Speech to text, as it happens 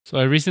So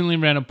I recently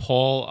ran a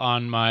poll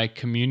on my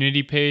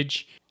community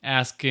page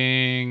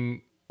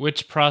asking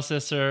which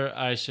processor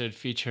I should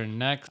feature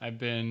next. I've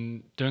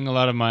been doing a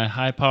lot of my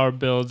high power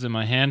builds in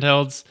my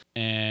handhelds,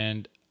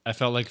 and I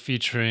felt like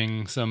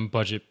featuring some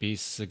budget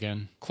beasts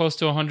again. Close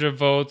to 100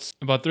 votes.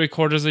 About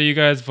 3/4 of you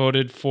guys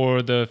voted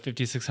for the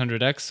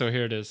 5600X, so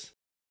here it is.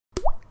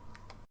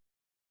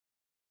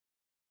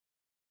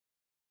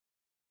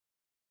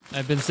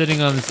 I've been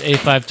sitting on this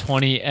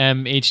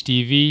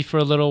A520M-HDV for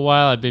a little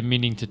while. I've been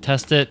meaning to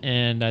test it,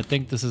 and I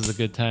think this is a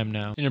good time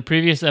now. In a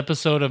previous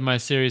episode of my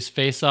series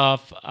Face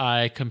Off,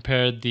 I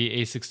compared the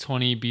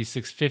A620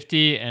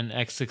 B650 and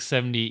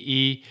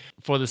X670E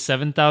for the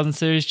 7000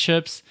 series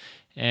chips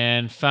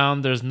and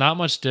found there's not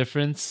much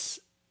difference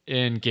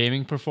in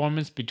gaming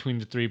performance between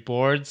the three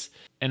boards.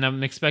 And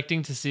I'm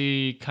expecting to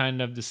see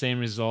kind of the same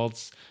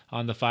results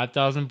on the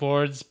 5000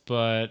 boards,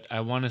 but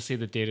I want to see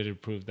the data to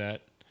prove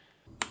that.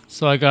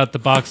 So I got the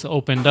box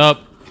opened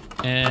up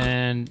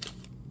and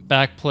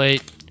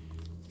backplate,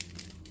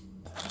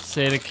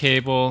 SATA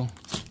cable,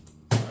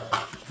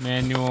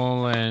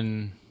 manual,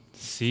 and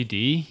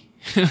CD.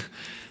 I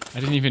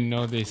didn't even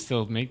know they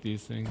still make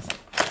these things.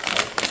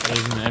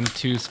 There's an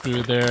M2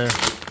 screw there,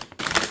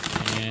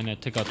 and I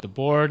took out the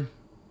board.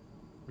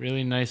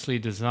 Really nicely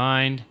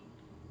designed.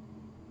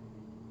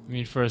 I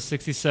mean, for a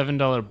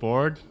 $67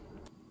 board,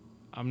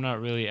 I'm not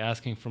really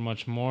asking for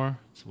much more.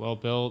 It's well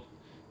built.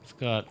 It's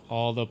got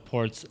all the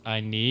ports I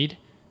need.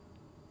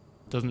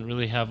 Doesn't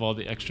really have all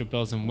the extra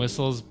bells and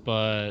whistles,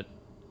 but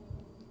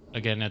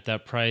again, at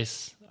that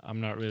price,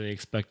 I'm not really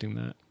expecting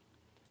that.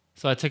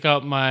 So I took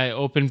out my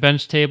open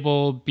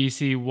Benchtable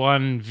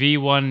BC1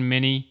 V1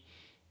 Mini,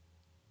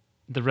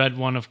 the red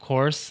one of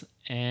course,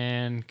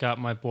 and got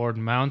my board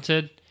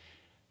mounted.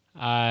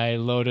 I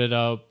loaded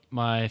up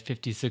my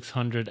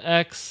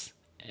 5600X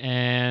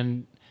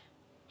and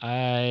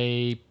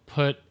I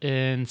put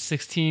in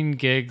 16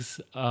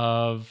 gigs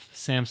of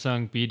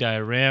Samsung BDI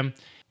RAM.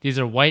 These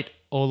are white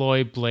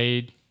OLOy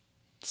blade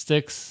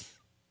sticks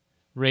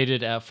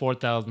rated at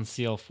 4000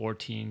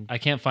 CL14. I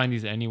can't find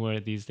these anywhere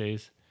these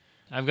days.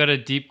 I've got a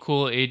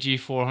Deepcool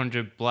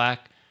AG400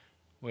 black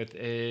with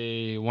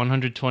a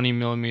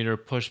 120mm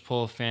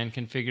push-pull fan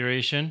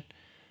configuration.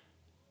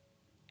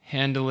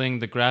 Handling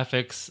the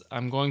graphics,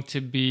 I'm going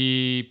to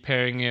be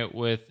pairing it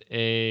with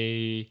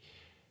a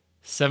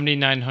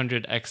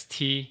 7900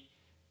 XT.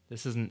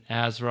 This is an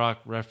ASRock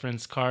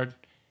reference card,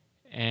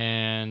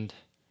 and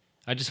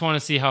I just want to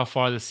see how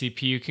far the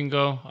CPU can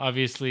go.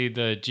 Obviously,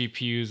 the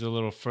GPU is a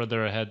little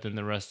further ahead than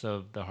the rest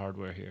of the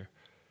hardware here.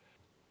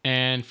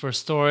 And for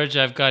storage,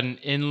 I've got an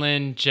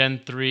Inland Gen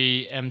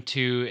 3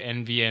 M2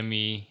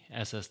 NVMe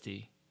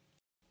SSD.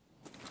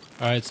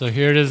 Alright, so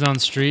here it is on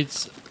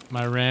streets.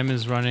 My RAM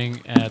is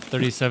running at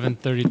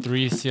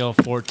 3733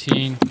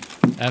 CL14.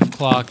 F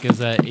clock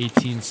is at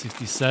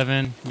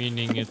 1867,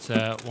 meaning it's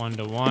at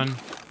 1:1.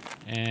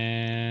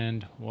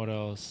 And what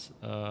else?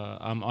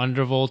 I'm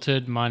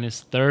undervolted,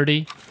 minus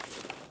 30.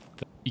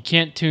 You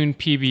can't tune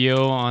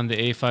PBO on the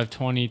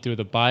A520 through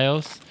the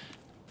BIOS,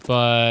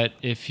 but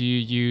if you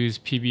use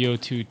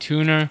PBO2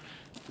 tuner,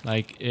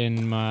 like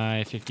in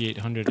my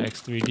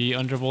 5800X3D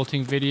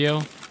undervolting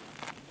video,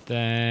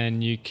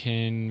 then you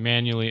can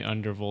manually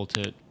undervolt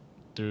it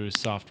through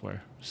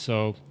software.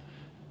 So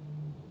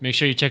make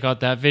sure you check out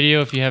that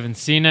video if you haven't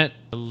seen it.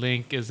 The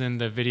link is in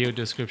the video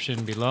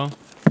description below.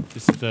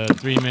 This is the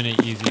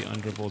 3-minute easy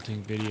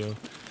undervolting video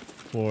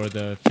for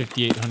the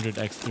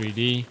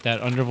 5800X3D.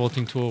 That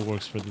undervolting tool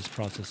works for this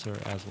processor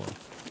as well.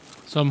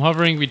 So I'm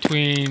hovering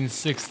between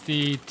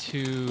 60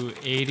 to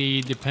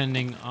 80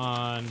 depending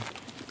on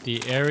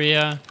the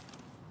area,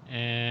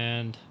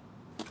 and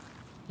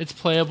it's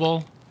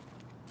playable.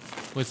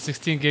 With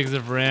 16 gigs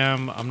of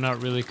RAM, I'm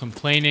not really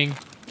complaining.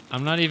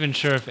 I'm not even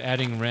sure if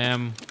adding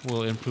RAM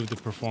will improve the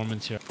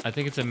performance here. I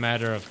think it's a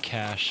matter of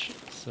cache.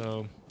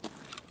 So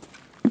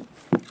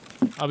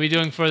I'll be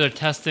doing further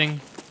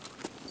testing.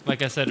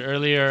 Like I said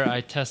earlier,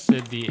 I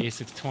tested the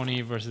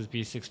A620 versus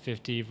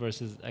B650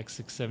 versus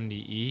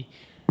X670E.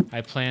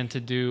 I plan to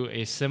do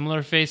a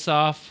similar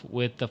face-off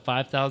with the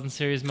 5000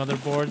 series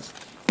motherboards,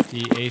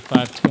 the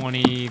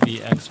A520, the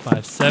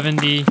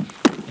X570,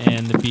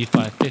 and the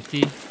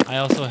B550. I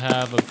also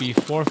have a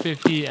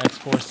B450,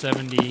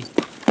 X470.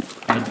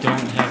 I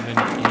don't have an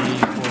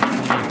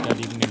A420 if that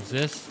even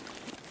exists,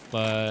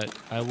 but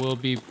I will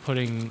be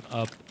putting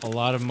up a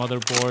lot of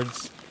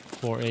motherboards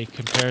for a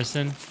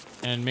comparison,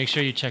 and make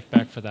sure you check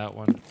back for that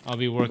one. I'll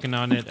be working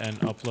on it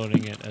and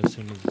uploading it as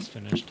soon as it's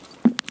finished.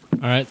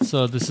 Alright,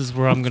 so this is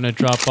where I'm going to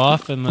drop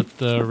off and let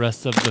the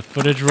rest of the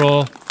footage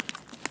roll.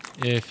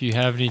 If you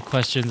have any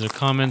questions or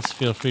comments,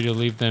 feel free to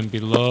leave them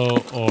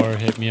below or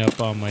hit me up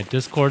on my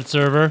Discord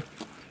server.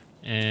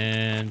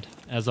 And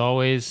as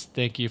always,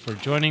 thank you for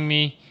joining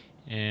me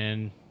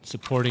and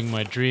supporting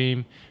my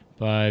dream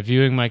by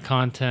viewing my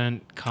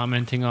content,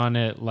 commenting on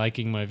it,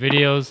 liking my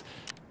videos,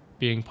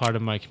 being part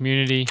of my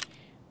community.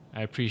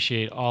 I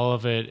appreciate all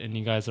of it, and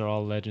you guys are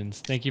all legends.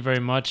 Thank you very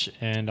much,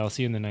 and I'll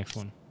see you in the next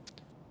one.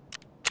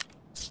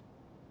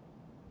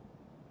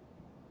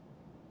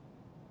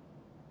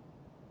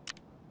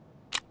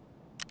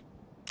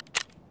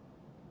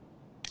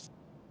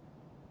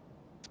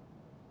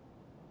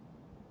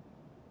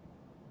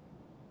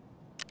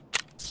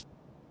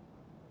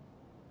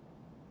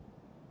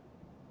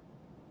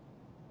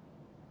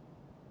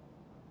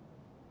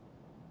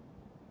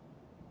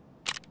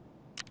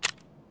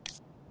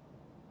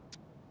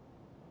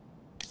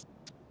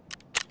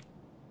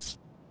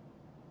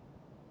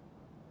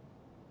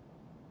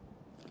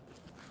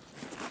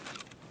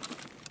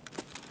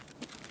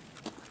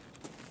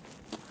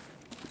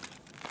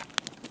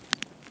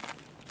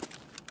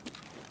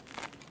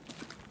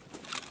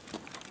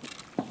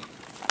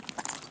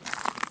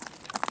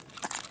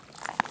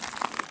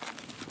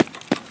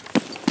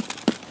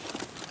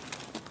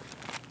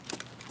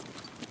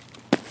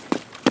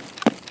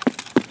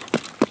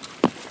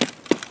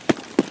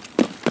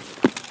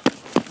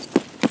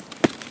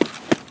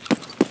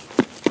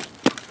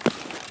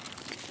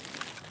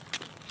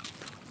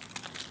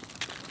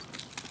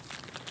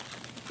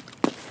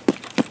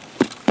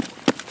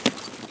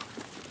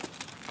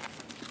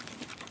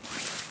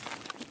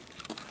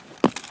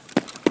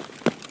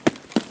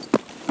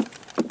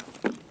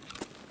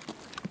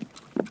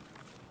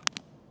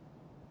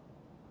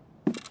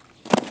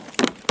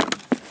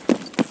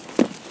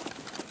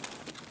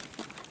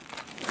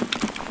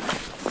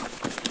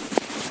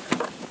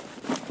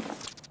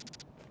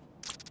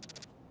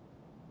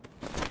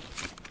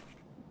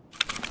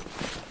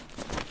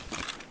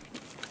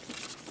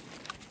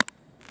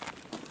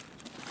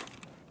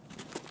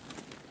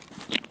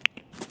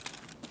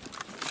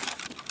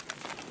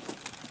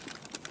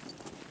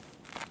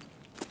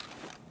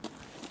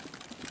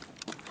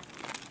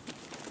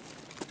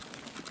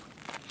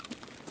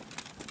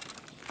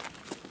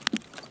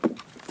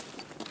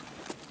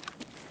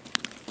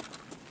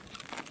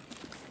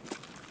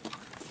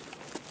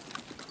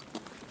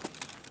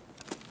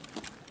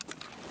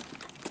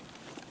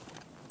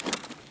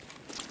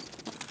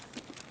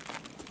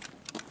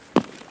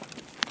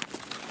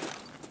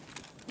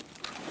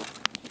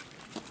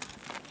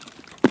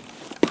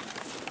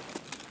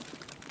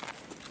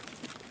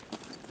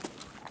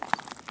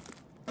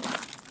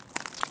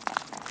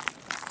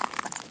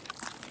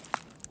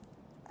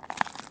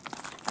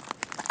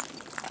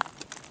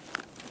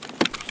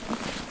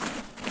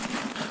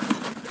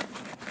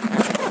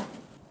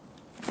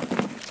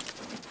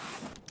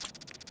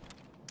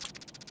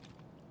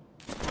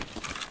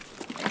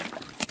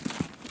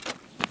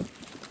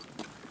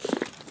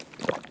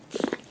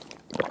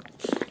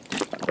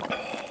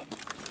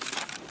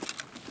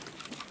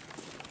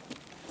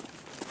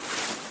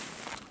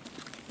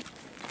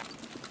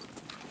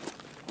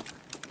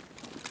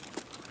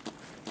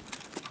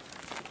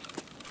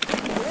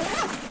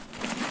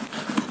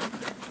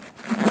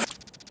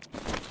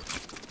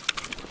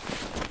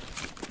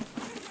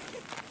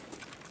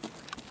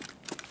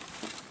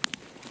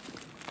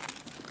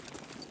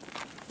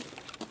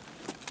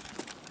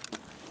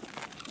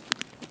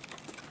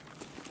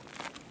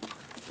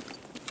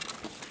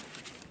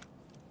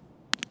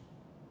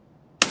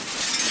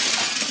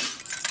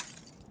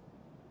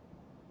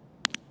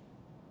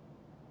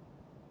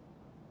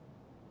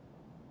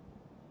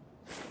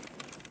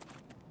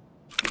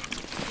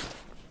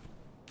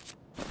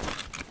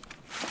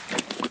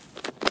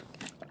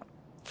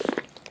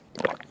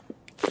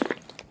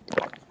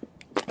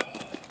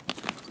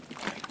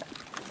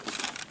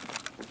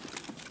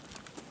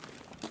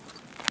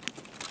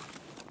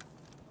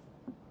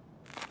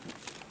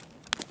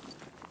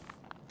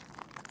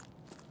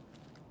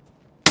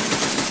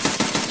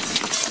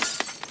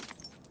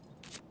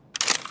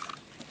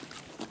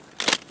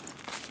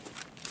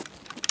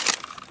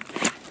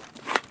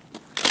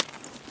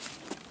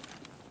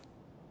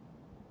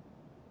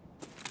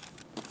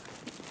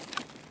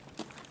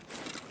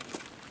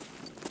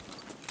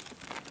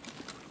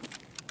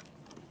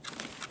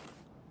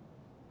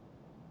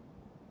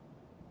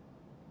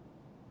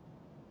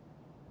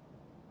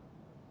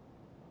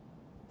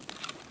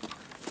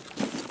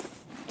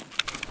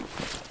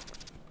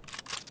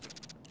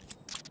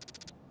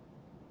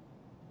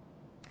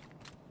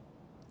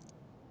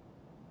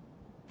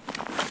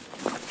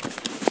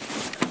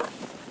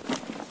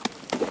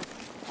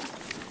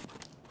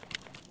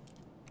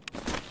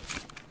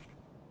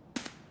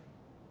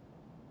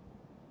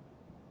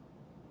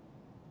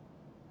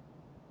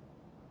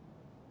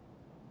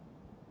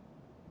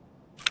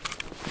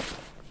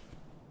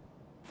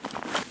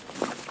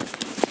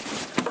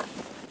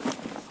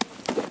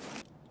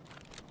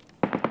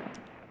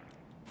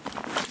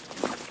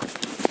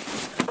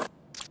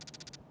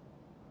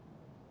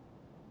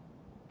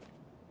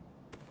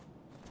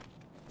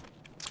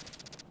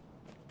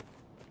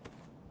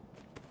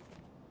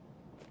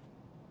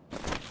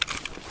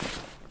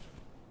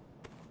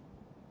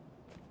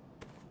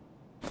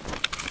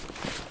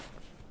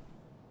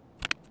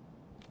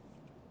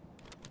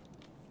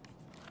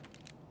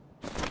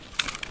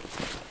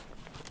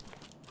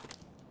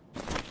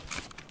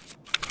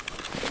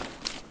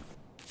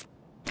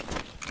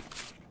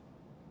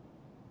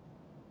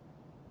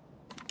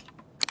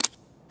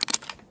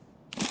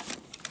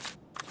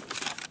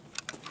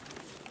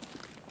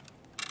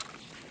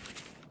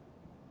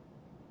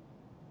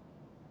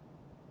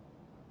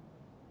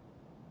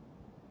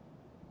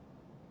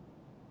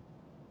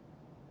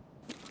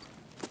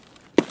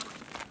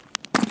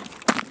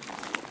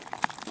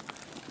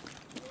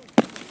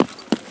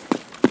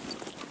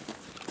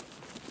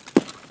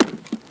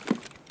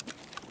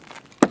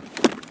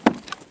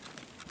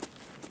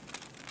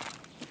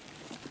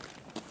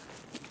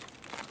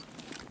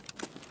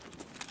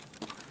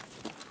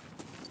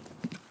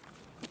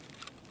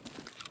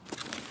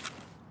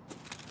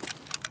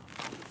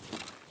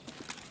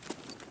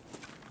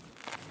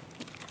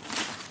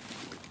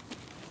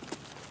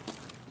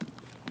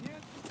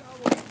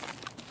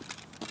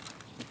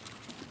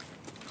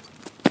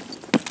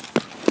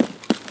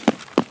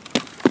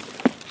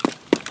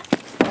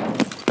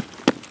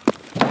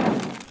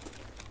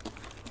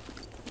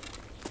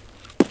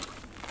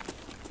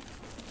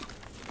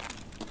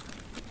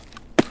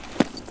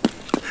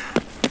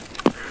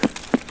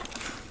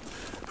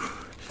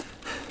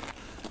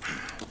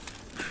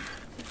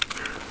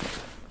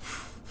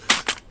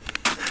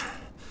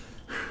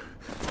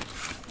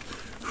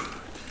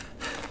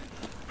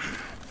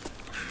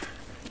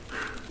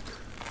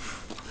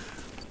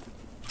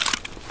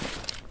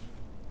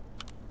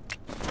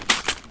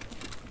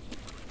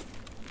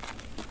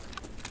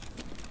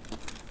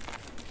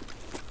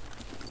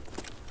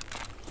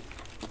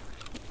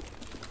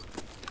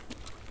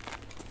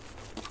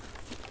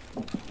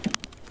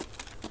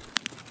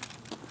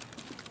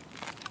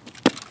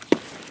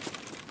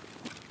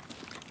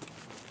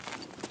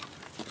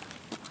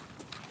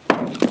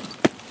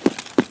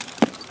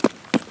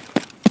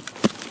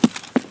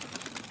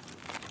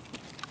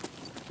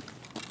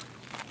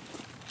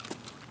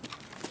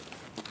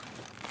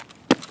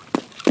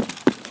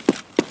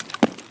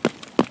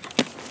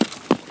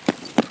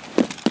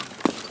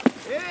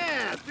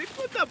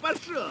 Куда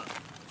пошел?